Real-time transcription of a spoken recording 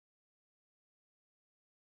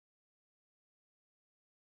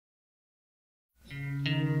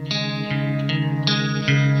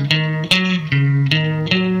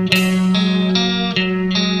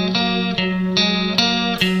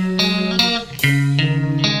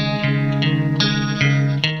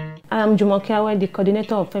I'm Jumoke, the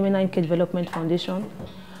coordinator of Feminine Care Development Foundation.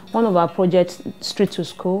 One of our projects, Street to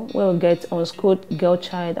School, where we get unschooled girl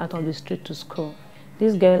child out of the street to school.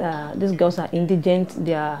 These girls are indigent,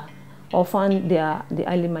 they are orphan, they are the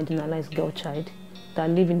highly marginalized girl child that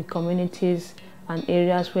live in communities and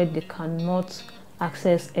areas where they cannot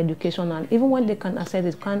access education, and even when they can access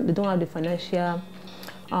it, they don't have the financial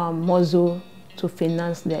muscle to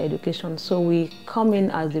finance their education. So we come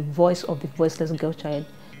in as the voice of the voiceless girl child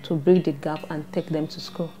to bridge the gap and take them to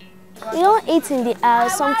school. We don't eat in the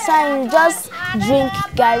house. Sometimes we just drink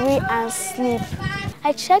garri and sleep.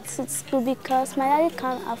 I checked to school because my daddy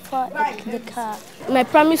can't afford the car. My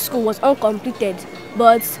primary school was uncompleted,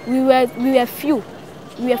 but we were few.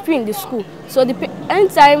 We were few in the school. So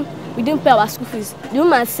anytime we didn't pay our school fees, the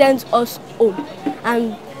woman sent us home.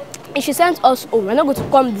 And if she sent us home, we're not going to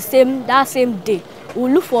come that same day. We'll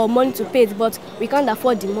look for money to pay it, but we can't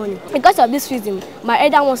afford the money. Because of this reason, my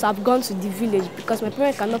elder ones have gone to the village because my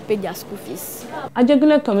parents cannot pay their school fees.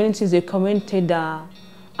 Ajegunle community is a community that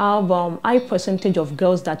have high percentage of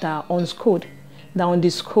girls that are unschooled, that are on the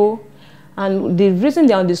school. And the reason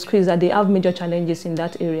they're on the school is that they have major challenges in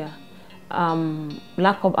that area.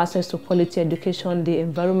 Lack of access to quality education, the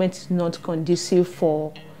environment is not conducive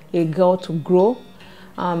for a girl to grow.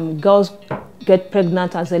 Girls get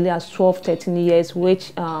pregnant as early as 12, 13 years,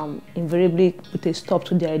 which invariably put a stop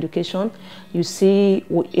to their education. You see,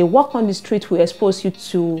 a walk on the street will expose you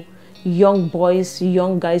to young boys,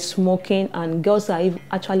 young guys smoking, and girls are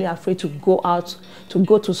actually afraid to go out, to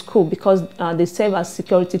go to school because they serve as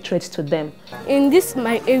security threats to them. In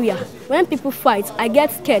my area, when people fight, I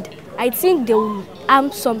get scared. I think they will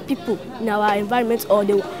harm some people in our environment, or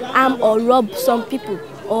they will harm or rob some people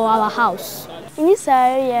or our house. In this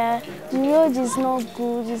area, the road is not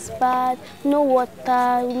good, it's bad, no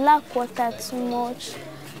water, we lack water too much.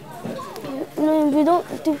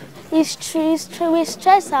 We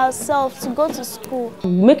stress ourselves to go to school.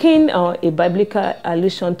 Making a biblical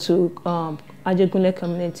allusion to Ajegunle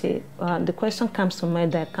community, the question comes to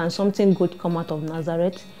mind that can something good come out of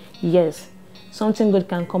Nazareth? Yes, something good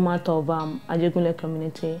can come out of Ajegunle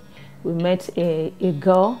community. We met a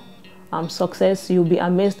girl, success. You'll be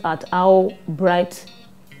amazed at how bright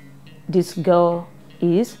this girl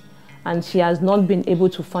is, and she has not been able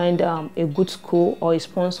to find a good school or a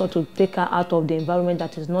sponsor to take her out of the environment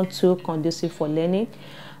that is not so conducive for learning.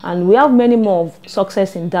 And we have many more of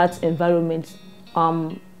success in that environment,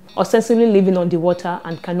 ostensibly living on the water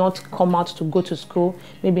and cannot come out to go to school,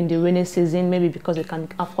 maybe in the rainy season, maybe because they can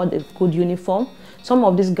afford a good uniform. Some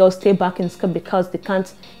of these girls stay back in school because they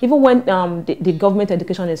can't, even when the government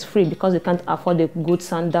education is free, because they can't afford a good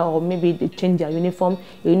sandal, or maybe they change their uniform,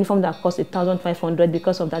 a uniform that costs 1,500.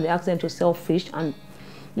 Because of that, they ask them to sell fish, and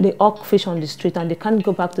they hawk fish on the street, and they can't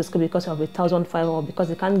go back to school because of 1,500, or because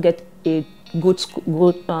they can't get a good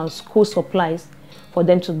school supplies for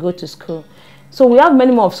them to go to school. So we have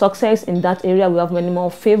many more of success in that area. We have many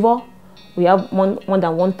more favor. We have more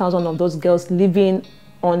than 1,000 of those girls living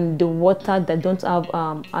on the water that don't have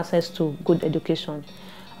access to good education.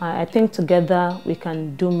 I think together we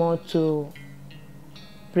can do more to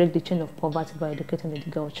break the chain of poverty by educating the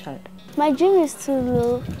girl child. My dream is to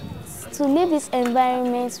live this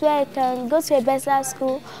environment where I can go to a better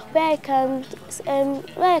school, where I can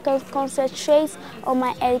concentrate on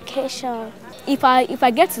my education. If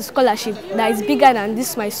I get a scholarship that is bigger than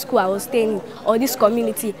this my school I was staying in, or this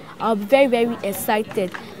community, I'll be very, very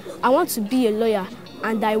excited. I want to be a lawyer,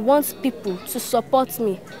 and I want people to support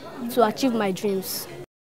me to achieve my dreams.